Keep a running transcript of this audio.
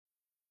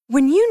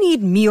When you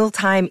need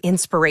mealtime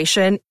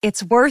inspiration,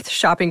 it's worth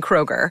shopping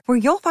Kroger, where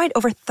you'll find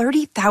over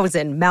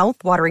 30,000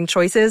 mouth-watering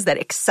choices that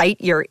excite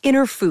your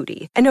inner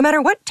foodie. And no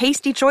matter what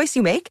tasty choice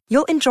you make,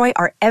 you'll enjoy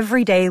our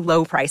everyday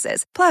low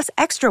prices, plus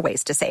extra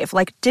ways to save,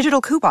 like digital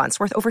coupons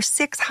worth over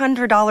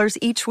 $600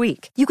 each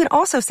week. You can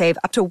also save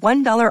up to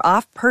 $1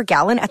 off per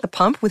gallon at the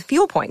pump with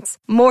fuel points.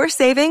 More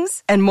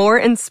savings and more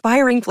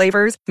inspiring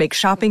flavors make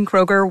shopping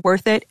Kroger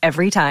worth it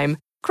every time.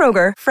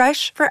 Kroger,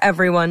 fresh for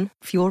everyone.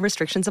 Fuel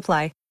restrictions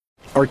apply.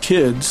 Our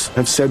kids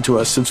have said to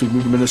us since we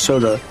moved to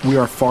Minnesota, we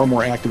are far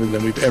more active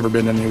than we've ever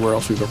been anywhere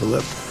else we've ever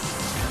lived.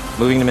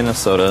 Moving to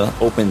Minnesota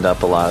opened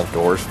up a lot of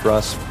doors for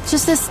us.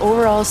 Just this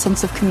overall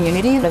sense of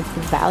community, of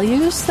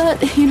values that,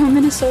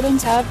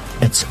 Minnesotans have.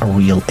 It's a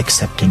real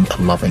accepting,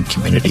 loving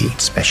community,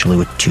 especially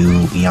with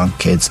 2 young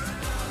kids.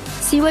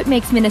 See what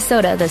makes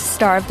Minnesota the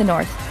star of the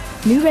North.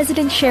 New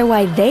residents share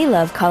why they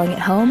love calling it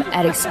home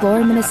at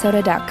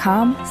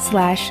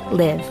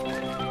exploreminnesota.com/live.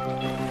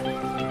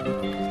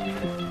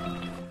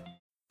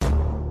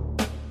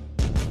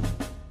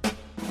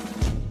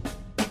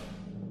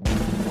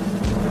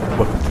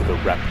 Welcome to the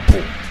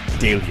Rappaport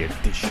Daily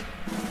Edition,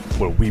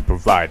 where we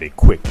provide a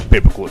quick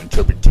biblical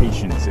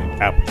interpretations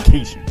and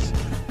applications.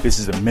 This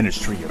is a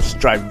ministry of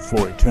striving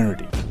for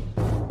eternity.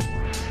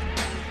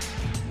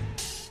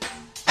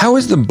 How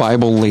is the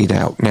Bible laid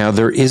out? Now,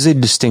 there is a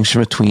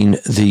distinction between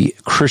the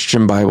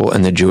Christian Bible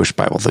and the Jewish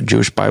Bible. The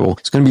Jewish Bible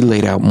is going to be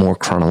laid out more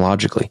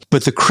chronologically.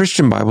 But the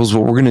Christian Bible is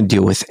what we're going to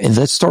deal with. And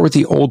let's start with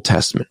the Old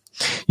Testament.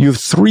 You have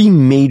 3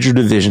 major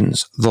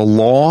divisions: the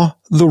law,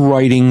 the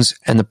writings,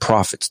 and the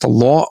prophets. The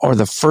law are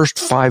the first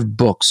 5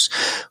 books,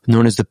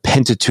 known as the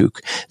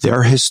Pentateuch.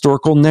 They're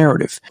historical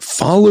narrative.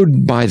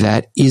 Followed by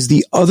that is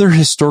the other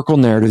historical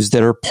narratives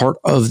that are part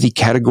of the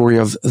category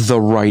of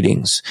the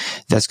writings.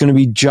 That's going to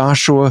be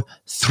Joshua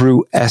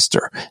through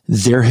Esther.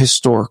 They're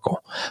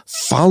historical.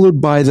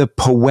 Followed by the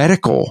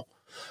poetical,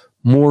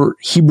 more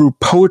Hebrew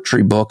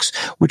poetry books,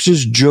 which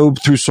is Job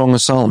through Song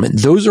of Solomon.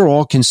 Those are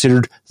all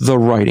considered the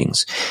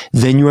writings.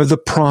 Then you have the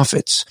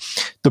prophets.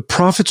 The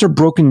prophets are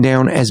broken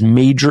down as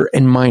major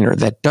and minor.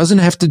 That doesn't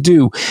have to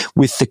do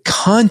with the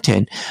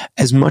content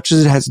as much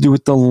as it has to do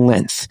with the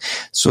length.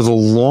 So the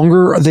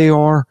longer they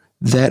are,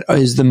 that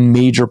is the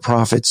major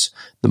prophets.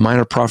 The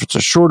minor prophets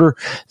are shorter.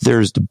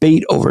 There's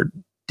debate over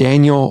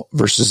Daniel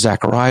versus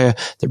Zechariah.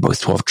 They're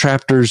both 12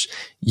 chapters.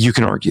 You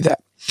can argue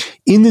that.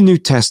 In the New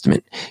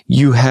Testament,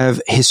 you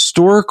have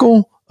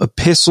historical,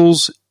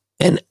 epistles,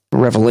 and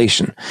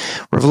Revelation.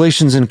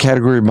 Revelation's in a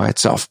category by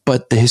itself,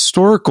 but the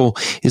historical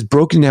is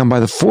broken down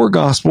by the 4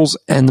 Gospels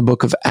and the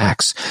book of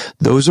Acts.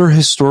 Those are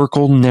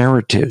historical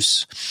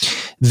narratives.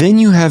 Then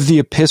you have the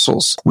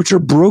epistles, which are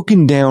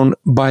broken down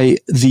by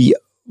the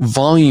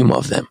volume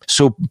of them.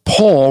 So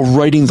Paul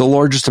writing the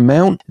largest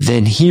amount,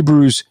 then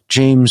Hebrews,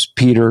 James,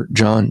 Peter,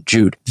 John,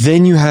 Jude.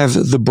 Then you have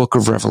the book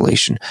of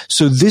Revelation.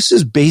 So this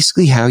is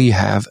basically how you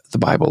have the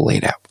Bible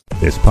laid out.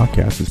 This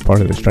podcast is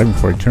part of the Striving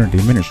for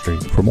Eternity ministry.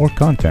 For more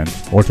content,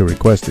 or to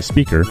request a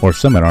speaker or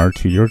seminar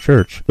to your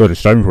church, go to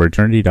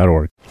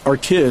strivingforeternity.org. Our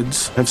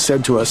kids have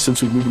said to us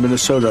since we moved to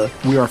Minnesota,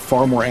 we are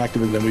far more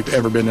active than we've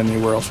ever been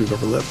anywhere else we've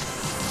ever lived.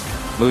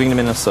 Moving to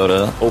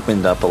Minnesota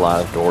opened up a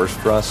lot of doors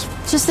for us.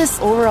 Just this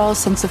overall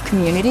sense of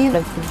community,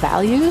 of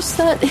values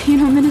that,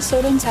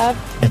 Minnesotans have.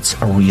 It's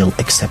a real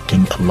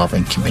accepting,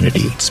 loving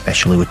community,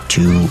 especially with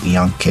 2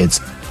 young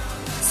kids.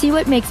 See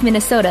what makes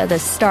Minnesota the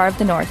star of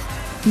the North.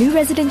 New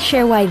residents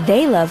share why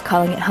they love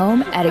calling it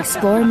home at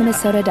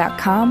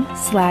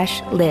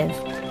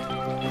exploreminnesota.com/live.